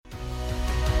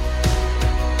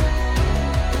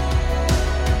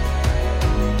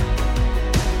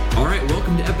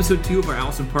episode 2 of our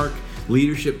Allison Park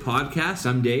Leadership Podcast.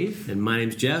 I'm Dave. And my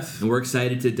name's Jeff. And we're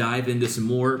excited to dive into some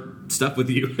more stuff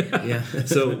with you. Yeah.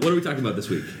 So what are we talking about this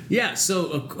week? Yeah, so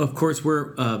of course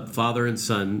we're father and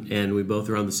son, and we both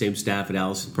are on the same staff at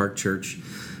Allison Park Church.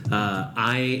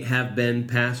 I have been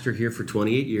pastor here for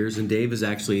 28 years, and Dave is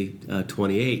actually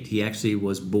 28. He actually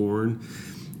was born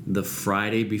the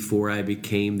Friday before I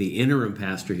became the interim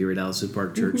pastor here at Allison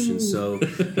Park Church. And so,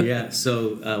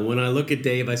 when I look at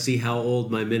Dave, I see how old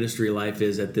my ministry life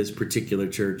is at this particular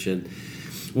church. And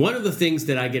one of the things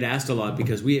that I get asked a lot,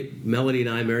 because Melody and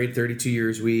I married 32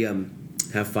 years, we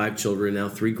have 5 children, now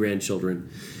 3 grandchildren.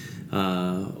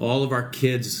 All of our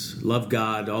kids love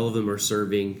God. All of them are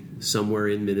serving somewhere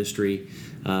in ministry,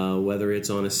 whether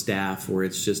it's on a staff or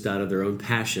it's just out of their own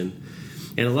passion.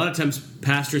 And a lot of times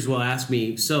pastors will ask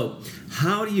me, so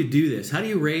how do you do this? How do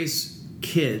you raise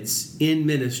kids in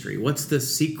ministry? What's the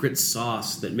secret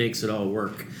sauce that makes it all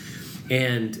work?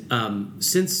 And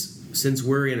since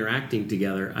we're interacting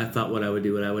together, I thought what I would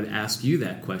do, I would ask you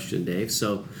that question, Dave.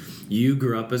 So you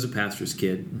grew up as a pastor's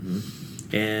kid,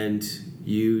 and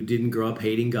you didn't grow up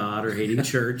hating God or hating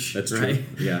church. That's right?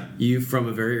 True. Yeah. You, from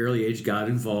a very early age, got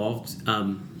involved.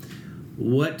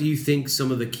 What do you think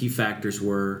some of the key factors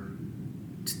were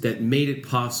that made it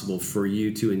possible for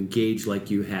you to engage like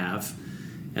you have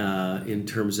in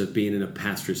terms of being in a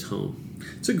pastor's home?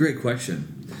 It's a great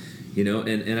question.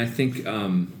 And I think,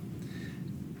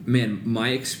 my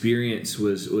experience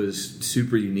was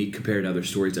super unique compared to other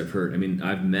stories I've heard. I mean,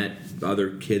 I've met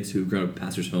other kids who've grown up in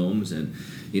pastors' homes, and,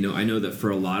 I know that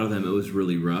for a lot of them it was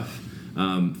really rough.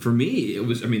 For me, it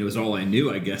was all I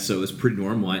knew, I guess, so it was pretty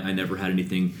normal. I never had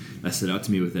anything that stood out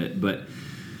to me with it. But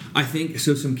I think,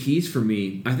 so some keys for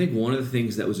me, I think one of the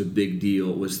things that was a big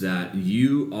deal was that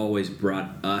you always brought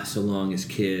us along as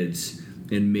kids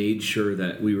and made sure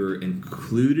that we were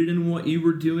included in what you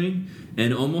were doing,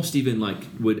 and almost even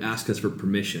would ask us for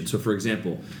permission. So for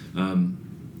example,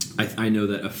 I know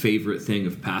that a favorite thing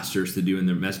of pastors to do in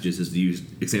their messages is to use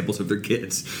examples of their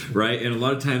kids, right? And a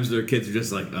lot of times their kids are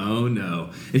just like, oh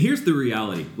no. And here's the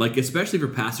reality, especially for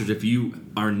pastors, if you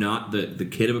are not the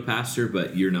kid of a pastor,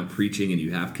 but you're not preaching and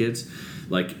you have kids,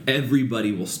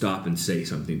 everybody will stop and say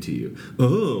something to you.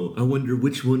 Oh, I wonder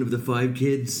which one of the 5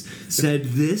 kids said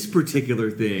this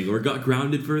particular thing or got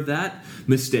grounded for that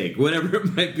mistake, whatever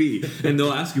it might be. And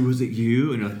they'll ask you, was it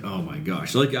you? And you're like, oh my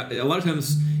gosh. A lot of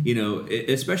times,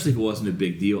 especially if it wasn't a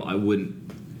big deal, I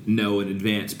wouldn't know in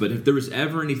advance. But if there was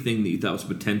ever anything that you thought was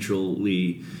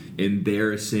potentially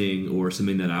embarrassing or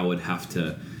something that I would have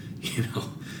to,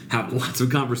 have lots of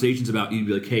conversations about, you'd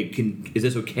be like, hey, is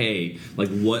this okay?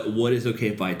 What is okay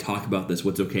if I talk about this?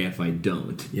 What's okay if I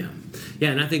don't? Yeah,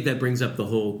 and I think that brings up the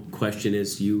whole question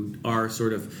is you are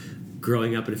sort of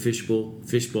growing up in a fishbowl,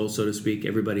 so to speak.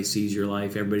 Everybody sees your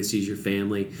life. Everybody sees your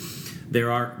family.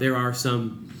 There are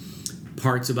some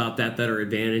parts about that are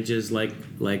advantages, like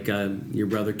your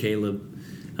brother Caleb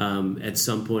at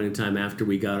some point in time after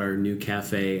we got our new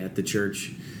cafe at the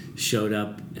church showed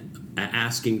up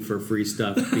asking for free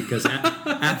stuff because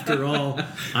after all,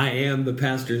 I am the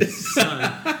pastor's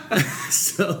son.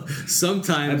 So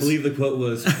sometimes I believe the quote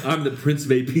was, I'm the Prince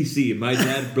of APC and my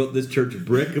dad built this church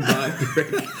brick by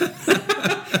brick.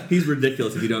 He's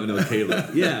ridiculous if you don't know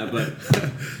Caleb. Yeah, but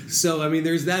so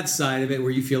there's that side of it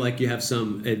where you feel like you have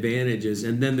some advantages,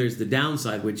 and then there's the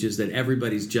downside, which is that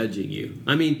everybody's judging you.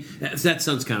 That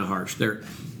sounds kind of harsh. They're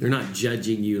not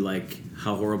judging you like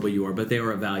how horrible you are, but they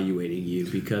are evaluating you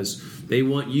because they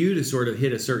want you to sort of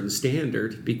hit a certain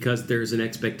standard because there's an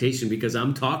expectation, because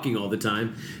I'm talking all the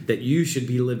time, that you should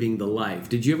be living the life.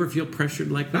 Did you ever feel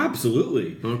pressured like that?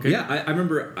 Absolutely. Okay. Yeah, I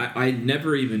remember I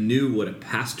never even knew what a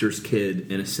pastor's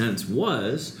kid, in a sense,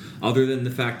 was, other than the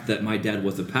fact that my dad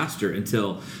was a pastor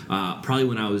until probably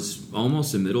when I was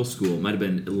almost in middle school. It might have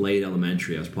been late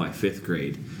elementary. I was probably 5th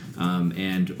grade.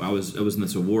 And I was in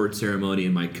this award ceremony,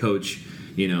 and my coach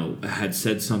had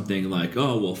said something like,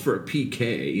 "Oh, well, for a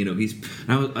PK,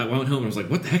 I went home and I was like,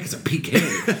 "What the heck is a PK?"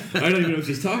 I don't even know what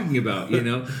she's talking about,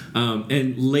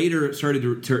 And later started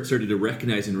to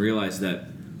recognize and realize that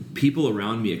people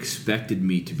around me expected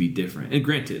me to be different. And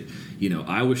granted,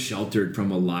 I was sheltered from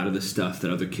a lot of the stuff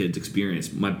that other kids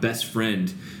experienced. My best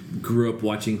friend grew up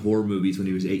watching horror movies when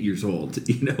he was 8 years old.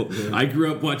 I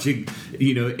grew up watching,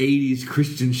 80s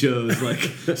Christian shows like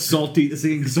Salty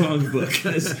Singing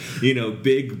Songbook,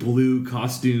 big blue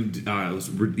costumed. It was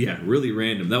really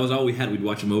random. That was all we had. We'd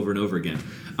watch them over and over again.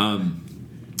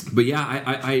 But yeah,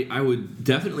 I would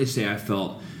definitely say I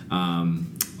felt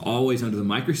always under the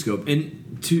microscope,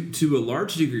 and to a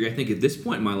large degree, I think at this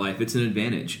point in my life, it's an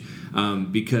advantage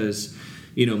because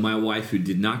my wife, who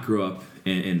did not grow up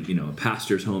in a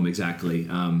pastor's home exactly,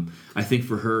 I think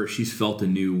for her, she's felt a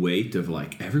new weight of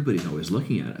like, everybody's always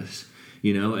looking at us,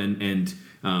 and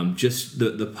just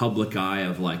the public eye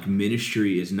of like,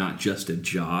 ministry is not just a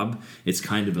job, it's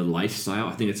kind of a lifestyle.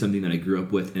 I think it's something that I grew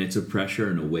up with, and it's a pressure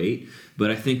and a weight.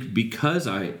 But I think because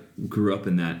I grew up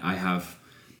in that, I have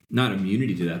not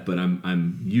immunity to that, but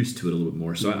I'm used to it a little bit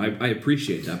more. So I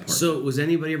appreciate that part. So was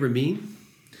anybody ever mean?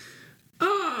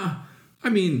 I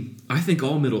mean, I think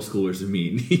all middle schoolers are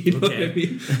mean. You know what I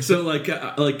mean? So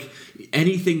like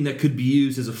anything that could be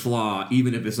used as a flaw,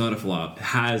 even if it's not a flaw,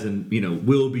 has and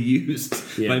will be used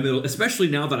by especially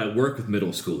now that I work with middle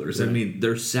schoolers. Right. I mean,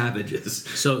 they're savages.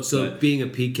 So being a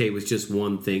PK was just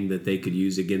one thing that they could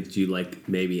use against you, like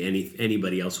maybe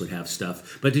anybody else would have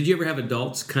stuff. But did you ever have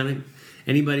adults kind of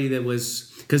anybody that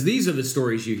was, because these are the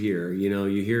stories you hear.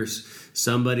 You hear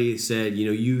somebody said,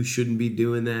 you shouldn't be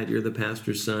doing that. You're the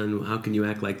pastor's son. How can you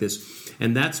act like this?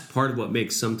 And that's part of what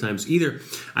makes sometimes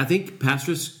I think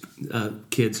pastors'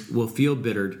 kids will feel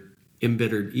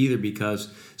embittered either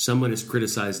because someone has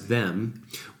criticized them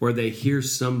or they hear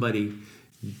somebody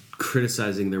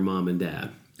criticizing their mom and dad.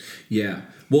 Yeah.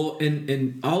 Well,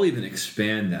 and I'll even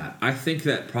expand that. I think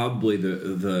that probably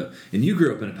the and you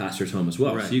grew up in a pastor's home as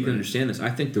well, right, so you can understand this. I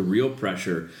think the real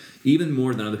pressure, even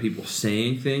more than other people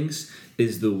saying things,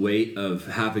 is the weight of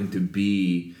having to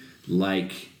be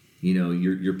like,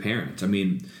 your parents. I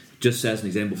mean, just as an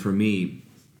example for me,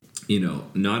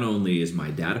 not only is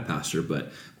my dad a pastor,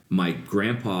 but my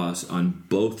grandpas on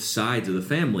both sides of the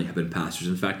family have been pastors.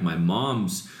 In fact, my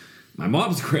mom's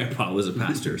grandpa was a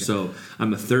pastor. So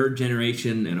I'm a third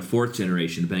generation and a fourth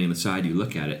generation, depending on the side you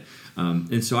look at it.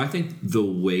 And so I think the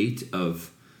weight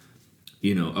of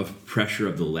pressure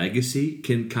of the legacy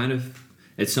can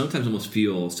it sometimes almost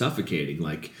feel suffocating.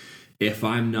 Like, if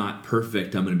I'm not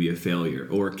perfect, I'm going to be a failure.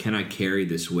 Or can I carry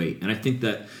this weight? And I think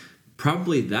that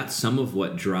probably that's some of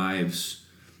what drives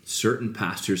certain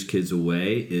pastors' kids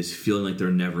away, is feeling like they're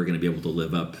never going to be able to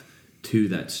live up to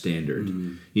that standard.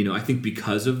 Mm-hmm. I think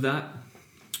because of that,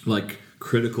 like,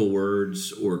 critical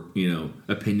words or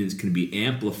opinions can be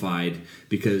amplified,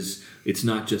 because it's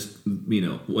not just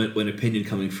when opinion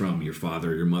coming from your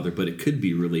father or your mother, but it could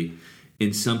be really,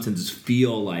 in some senses,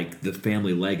 feel like the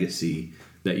family legacy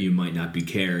that you might not be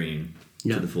carrying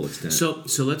to the full extent. So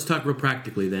let's talk real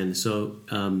practically then. So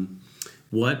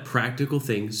what practical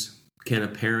things can a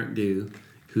parent do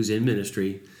who's in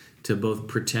ministry to both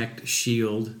protect,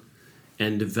 shield,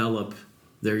 and develop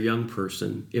their young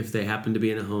person if they happen to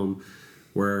be in a home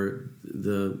where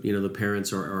the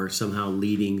parents are somehow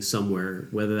leading somewhere,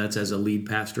 whether that's as a lead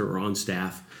pastor or on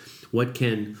staff? What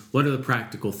are the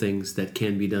practical things that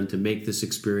can be done to make this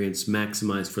experience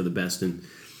maximized for the best and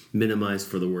minimized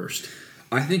for the worst?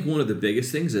 I think one of the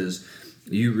biggest things is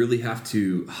you really have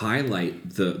to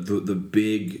highlight the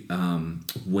big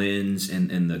wins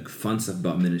and the fun stuff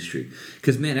about ministry.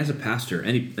 Because, man, as a pastor,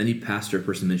 any pastor or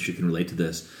person in ministry can relate to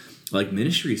this. Like,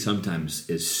 ministry sometimes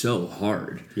is so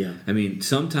hard. Yeah. I mean,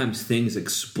 sometimes things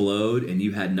explode and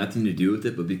you had nothing to do with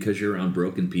it, but because you're around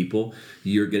broken people,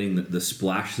 you're getting the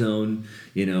splash zone,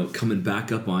 coming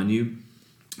back up on you.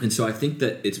 And so I think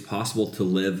that it's possible to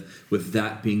live with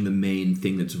that being the main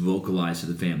thing that's vocalized to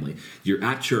the family. You're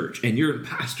at church and you're in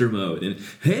pastor mode and,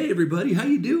 hey, everybody, how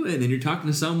you doing? And you're talking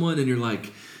to someone and you're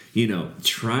like,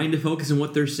 trying to focus on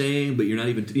what they're saying, but you're not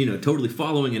even, totally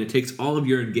following. And it takes all of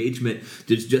your engagement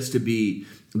just to be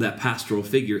that pastoral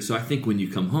figure. So I think when you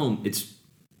come home, it's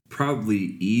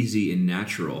probably easy and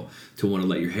natural to want to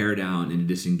let your hair down and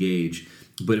disengage.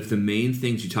 But if the main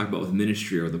things you talk about with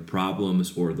ministry are the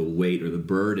problems or the weight or the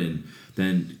burden,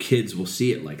 then kids will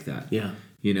see it like that. Yeah.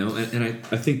 And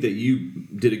I think that you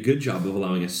did a good job of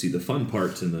allowing us to see the fun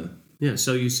parts and the... Yeah,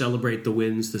 so you celebrate the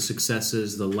wins, the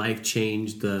successes, the life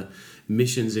change, the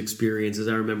missions experiences.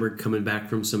 I remember coming back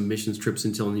from some missions trips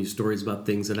and telling you stories about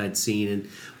things that I'd seen and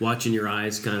watching your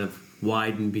eyes kind of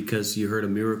widen because you heard a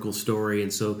miracle story.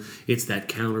 And so it's that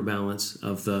counterbalance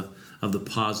of the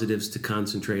positives to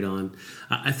concentrate on.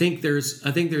 I think there's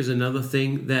another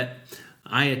thing that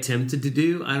I attempted to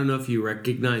do. I don't know if you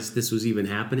recognize this was even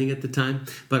happening at the time,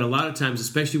 but a lot of times,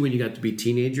 especially when you got to be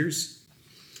teenagers,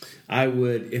 I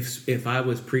would, if I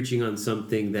was preaching on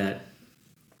something that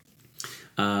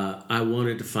I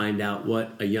wanted to find out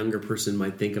what a younger person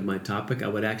might think of my topic, I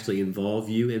would actually involve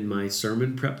you in my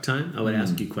sermon prep time. I would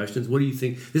ask you questions. What do you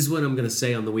think? This is what I'm going to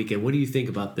say on the weekend. What do you think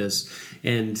about this?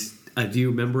 And do you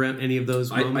remember any of those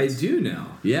moments? I do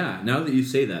now. Yeah, now that you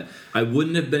say that. I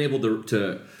wouldn't have been able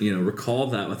to recall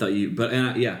that without you. But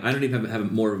I don't even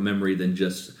have more of a memory than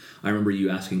just, I remember you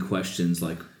asking questions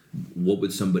like, what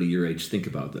would somebody your age think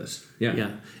about this?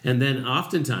 Yeah. And then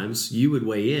oftentimes you would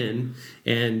weigh in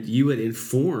and you would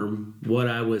inform what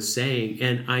I was saying.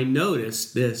 And I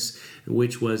noticed this,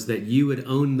 which was that you would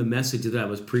own the message that I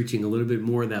was preaching a little bit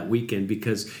more that weekend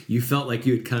because you felt like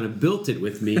you had kind of built it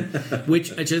with me,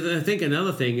 which I think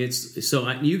another thing,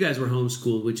 you guys were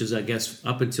homeschooled, which is, I guess,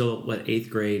 up until, 8th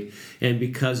grade. And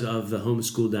because of the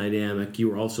homeschool dynamic, you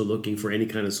were also looking for any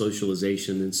kind of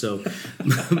socialization. And so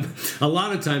a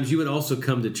lot of times you would also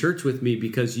come to church with me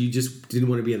because you just didn't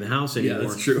want to be in the house anymore. Yeah,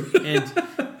 that's true.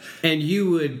 And you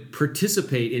would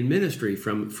participate in ministry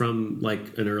from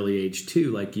like an early age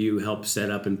too. Like you helped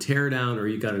set up and tear down, or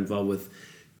you got involved with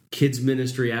kids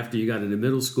ministry after you got into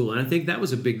middle school. And I think that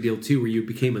was a big deal too, where you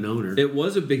became an owner. It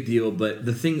was a big deal, but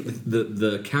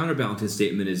the counterbalancing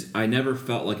statement is I never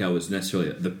felt like I was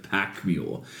necessarily the pack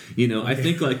mule. I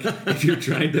think like if you're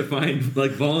trying to find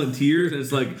like volunteers, and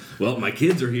it's like, well, my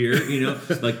kids are here,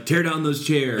 like tear down those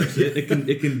chairs. It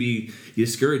can be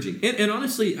discouraging. And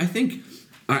honestly, I think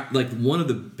one of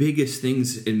the biggest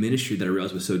things in ministry that I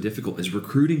realized was so difficult is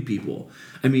recruiting people.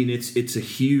 I mean, it's a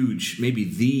huge, maybe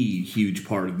the huge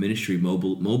part of ministry,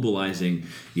 mobilizing,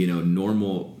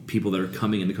 normal people that are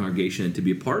coming in the congregation to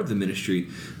be a part of the ministry.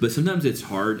 But sometimes it's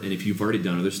hard, and if you've already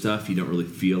done other stuff, you don't really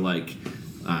feel like,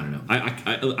 I don't know.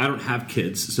 I don't have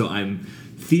kids, so I'm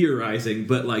theorizing,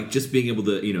 but like just being able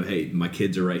to, hey, my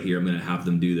kids are right here, I'm going to have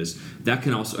them do this. That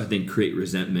can also, I think, create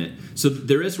resentment. So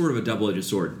there is sort of a double-edged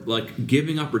sword. Like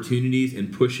giving opportunities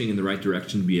and pushing in the right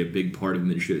direction to be a big part of the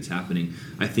ministry that's happening,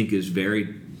 I think is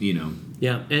very,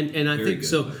 Yeah, and I think good.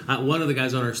 So. One of the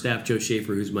guys on our staff, Joe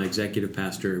Schaefer, who's my executive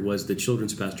pastor, was the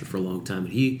children's pastor for a long time.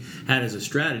 And he had as a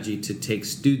strategy to take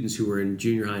students who were in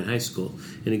junior high and high school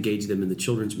and engage them in the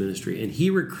children's ministry. And he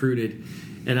recruited.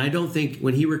 And I don't think,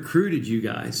 when he recruited you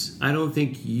guys, I don't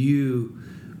think you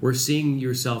were seeing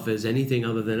yourself as anything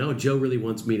other than, oh, Joe really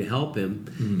wants me to help him.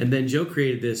 Mm-hmm. And then Joe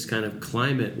created this kind of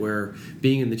climate where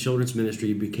being in the children's ministry,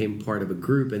 you became part of a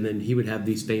group. And then he would have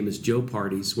these famous Joe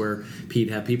parties where he'd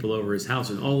have people over his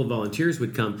house and all the volunteers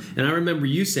would come. And I remember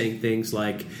you saying things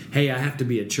like, hey, I have to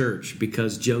be at church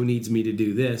because Joe needs me to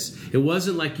do this. It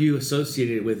wasn't like you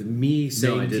associated it with me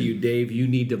saying to you, Dave, you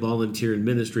need to volunteer in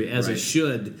ministry as a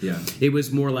should. Yeah. It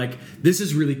was more like, this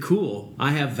is really cool.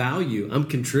 I have value. I'm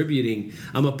contributing.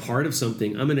 I'm a part of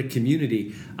something. I'm in a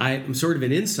community. I'm sort of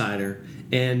an insider,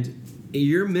 and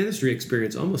your ministry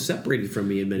experience almost separated from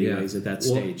me in many ways at that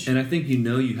stage. And I think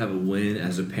you have a win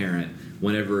as a parent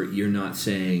whenever you're not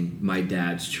saying my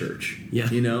dad's church. Yeah,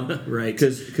 right.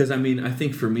 Because I mean, I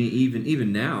think for me,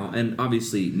 even now, and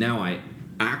obviously now I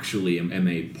actually am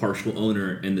a partial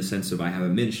owner in the sense of I have a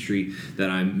ministry that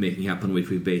I'm making happen on a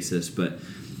weekly basis, but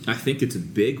I think it's a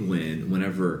big win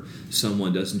whenever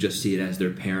someone doesn't just see it as their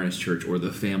parents' church or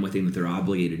the family thing that they're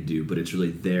obligated to do, but it's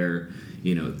really their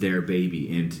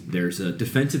baby, and there's a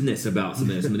defensiveness about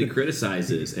something that somebody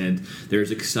criticizes, and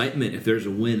there's excitement if there's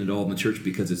a win at all in the church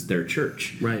because it's their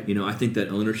church. Right. I think that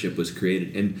ownership was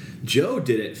created, and Joe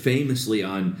did it famously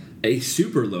on a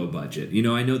super low budget.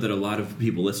 I know that a lot of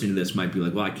people listening to this might be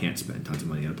like, well, I can't spend tons of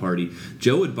money on a party.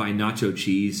 Joe would buy nacho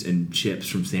cheese and chips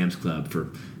from Sam's Club for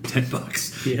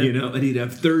 $10, and he'd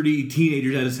have 30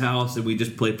 teenagers at his house, and we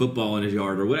just play football in his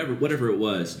yard or whatever it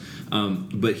was.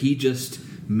 But he just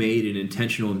made an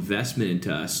intentional investment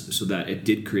into us so that it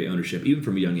did create ownership, even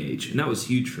from a young age. And that was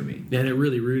huge for me. And it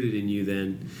really rooted in you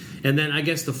then. And then I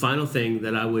guess the final thing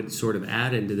that I would sort of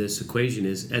add into this equation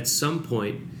is at some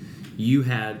point you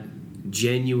had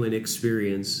genuine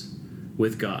experience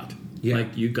with God. Yeah.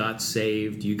 Like you got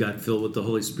saved, you got filled with the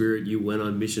Holy Spirit, you went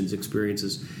on missions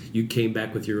experiences, you came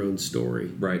back with your own story.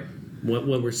 Right. What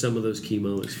were some of those key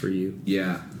moments for you?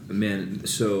 Yeah, man,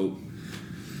 so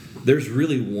there's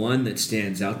really one that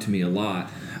stands out to me a lot.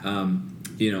 I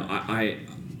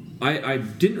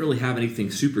didn't really have anything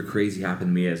super crazy happen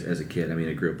to me as a kid. I mean,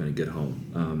 I grew up in a good home.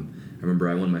 I remember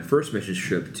I went my first mission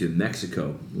trip to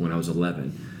Mexico when I was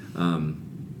 11.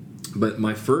 But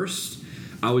my first,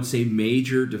 I would say,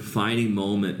 major defining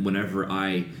moment whenever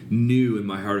I knew in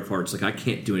my heart of hearts, like I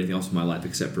can't do anything else in my life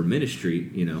except for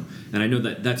ministry, and I know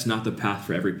that that's not the path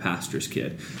for every pastor's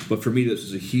kid, but for me this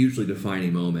was a hugely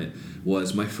defining moment,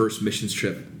 was my first missions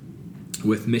trip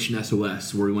with Mission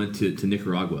SOS, where we went to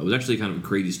Nicaragua. It was actually kind of a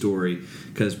crazy story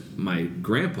because my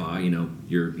grandpa,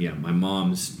 my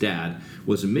mom's dad,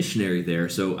 was a missionary there.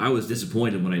 So I was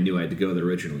disappointed when I knew I had to go there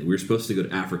originally. We were supposed to go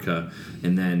to Africa,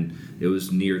 and then it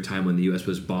was near a time when the U.S.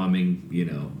 was bombing,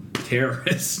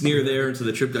 terrorists near there, and so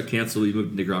the trip got canceled. We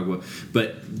moved to Nicaragua.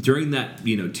 But during that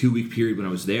 2-week period when I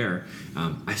was there,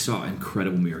 I saw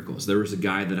incredible miracles. There was a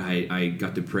guy that I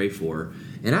got to pray for,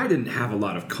 and I didn't have a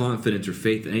lot of confidence or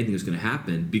faith that anything was going to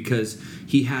happen because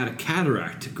he had a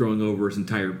cataract growing over his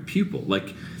entire pupil.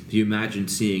 Like, if you imagine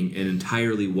seeing an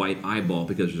entirely white eyeball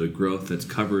because there's a growth that's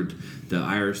covered the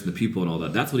iris and the pupil and all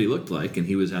that. That's what he looked like, and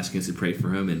he was asking us to pray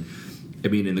for him. And I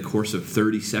mean, in the course of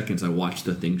 30 seconds, I watched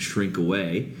the thing shrink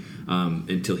away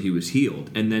until he was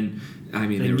healed. And then, I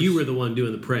mean, and you were the one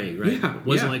doing the praying, right? Yeah, it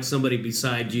wasn't like somebody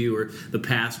beside you or the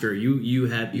pastor.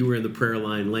 You were in the prayer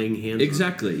line laying hands.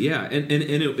 Exactly, yeah. And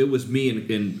it was me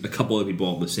and a couple of people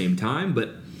all at the same time, but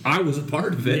I was a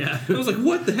part of it. Yeah. I was like,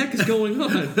 what the heck is going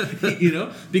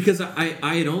on? Because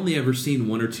I had only ever seen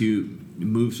one or two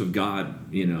moves of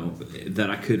God, that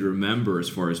I could remember as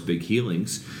far as big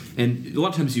healings. And a lot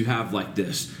of times you have like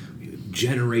this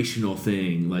generational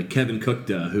thing, like Kevin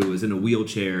Cookta, who was in a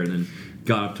wheelchair and then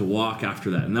got up to walk after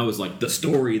that. And that was like the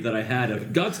story that I had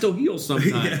of God still heals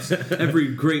sometimes,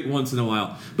 every great once in a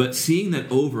while. But seeing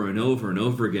that over and over and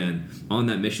over again on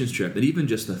that missions trip, and even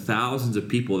just the thousands of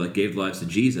people that gave lives to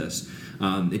Jesus,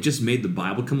 it just made the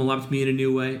Bible come alive to me in a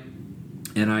new way.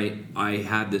 And I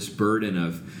had this burden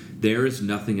of, there is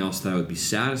nothing else that I would be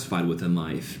satisfied with in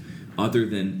life other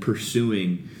than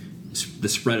pursuing the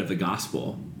spread of the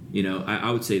gospel.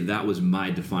 I would say that was my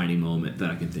defining moment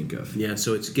that I can think of. Yeah,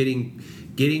 so it's getting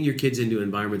your kids into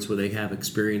environments where they have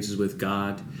experiences with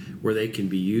God, where they can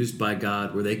be used by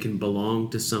God, where they can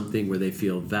belong to something, where they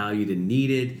feel valued and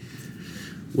needed,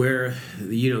 where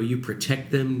you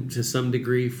protect them to some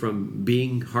degree from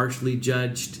being harshly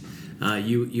judged.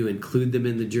 You include them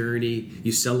in the journey.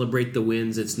 You celebrate the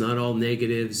wins. It's not all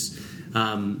negatives.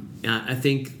 I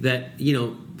think that,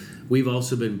 we've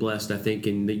also been blessed, I think,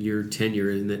 in your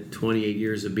tenure, in the 28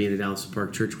 years of being at Allison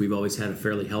Park Church, we've always had a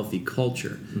fairly healthy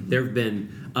culture. Mm-hmm. There have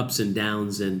been ups and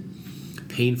downs and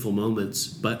painful moments,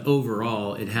 but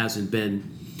overall, it hasn't been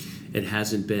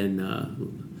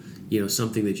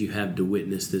something that you have to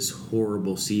witness this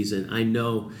horrible season. I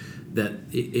know that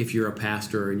if you're a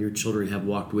pastor and your children have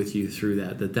walked with you through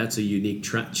that's a unique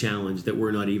challenge that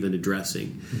we're not even addressing.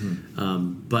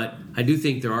 Mm-hmm. But I do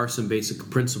think there are some basic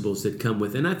principles that come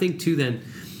with it. And I think, too, then,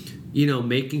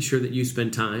 making sure that you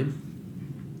spend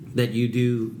time, that you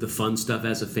do the fun stuff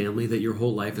as a family, that your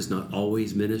whole life is not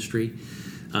always ministry,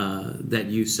 that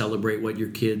you celebrate what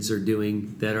your kids are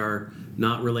doing that are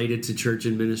not related to church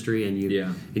and ministry, and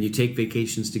you take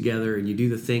vacations together, and you do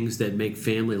the things that make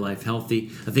family life healthy.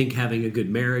 I think having a good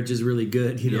marriage is really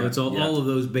good. It's all of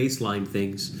those baseline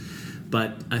things.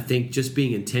 But I think just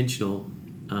being intentional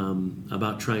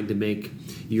about trying to make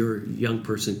your young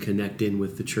person connect in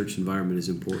with the church environment is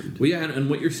important. Well, yeah, and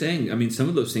what you're saying, I mean, some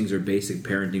of those things are basic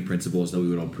parenting principles that we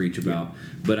would all preach about.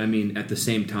 Yeah. But I mean, at the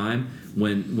same time,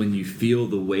 when you feel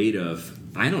the weight of,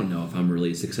 I don't know if I'm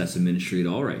really a success in ministry at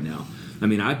all right now. I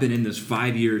mean, I've been in this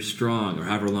 5 years strong, or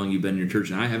however long you've been in your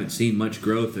church, and I haven't seen much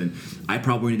growth, and I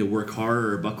probably need to work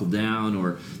harder or buckle down,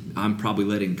 or I'm probably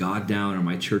letting God down or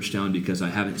my church down because I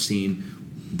haven't seen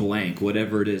blank,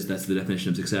 whatever it is. That's the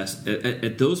definition of success.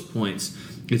 At those points,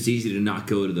 it's easy to not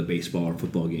go to the baseball or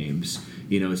football games.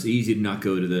 It's easy to not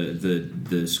go to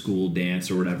the school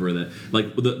dance or whatever.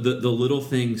 The little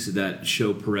things that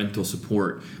show parental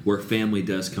support, where family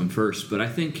does come first. But I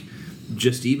think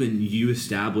just even you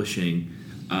establishing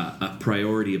a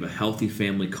priority of a healthy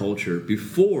family culture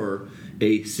before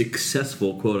a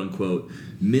successful, quote-unquote,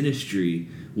 ministry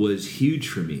was huge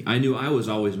for me. I knew I was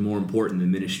always more important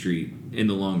than ministry in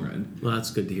the long run. Well,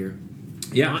 that's good to hear.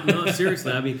 Yeah. No,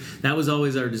 seriously. I mean, that was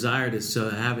always our desire to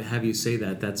have you say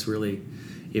that. That's really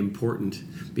important,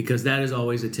 because that is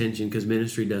always attention, because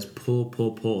ministry does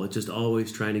pull. It's just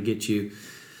always trying to get you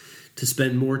to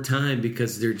spend more time,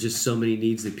 because there are just so many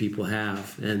needs that people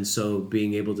have. And so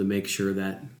being able to make sure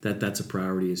that that's a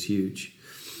priority is huge.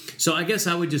 So I guess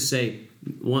I would just say,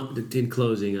 in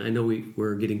closing, I know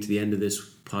we're getting to the end of this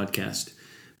podcast,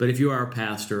 but if you are a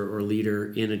pastor or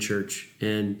leader in a church,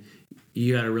 and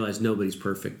you got to realize nobody's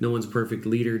perfect. No one's a perfect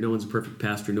leader. No one's a perfect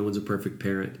pastor. No one's a perfect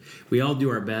parent. We all do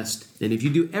our best. And if you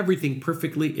do everything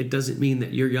perfectly, it doesn't mean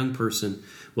that your young person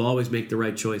will always make the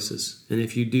right choices. And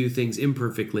if you do things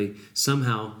imperfectly,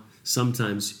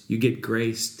 sometimes you get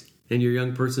graced, and your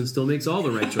young person still makes all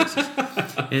the right choices.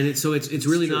 And it's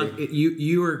really not,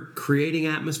 you are creating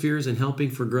atmospheres and helping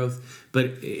for growth, but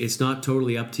it's not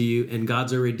totally up to you. And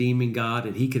God's a redeeming God,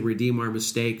 and He can redeem our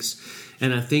mistakes.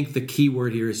 And I think the key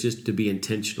word here is just to be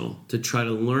intentional, to try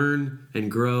to learn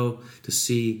and grow, to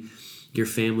see your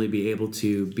family be able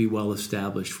to be well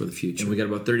established for the future. And we got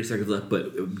about 30 seconds left,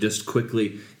 but just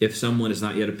quickly, if someone is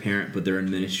not yet a parent, but they're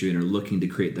in ministry and are looking to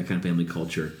create that kind of family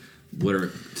culture, what are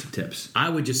some tips? I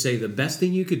would just say the best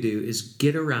thing you could do is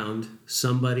get around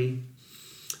somebody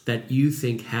that you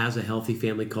think has a healthy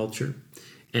family culture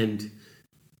and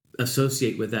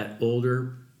associate with that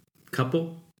older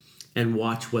couple and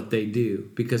watch what they do,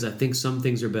 because I think some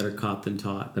things are better caught than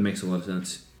taught. That makes a lot of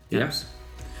sense. Yes.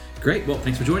 Great. Well,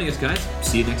 thanks for joining us, guys.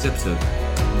 See you next episode.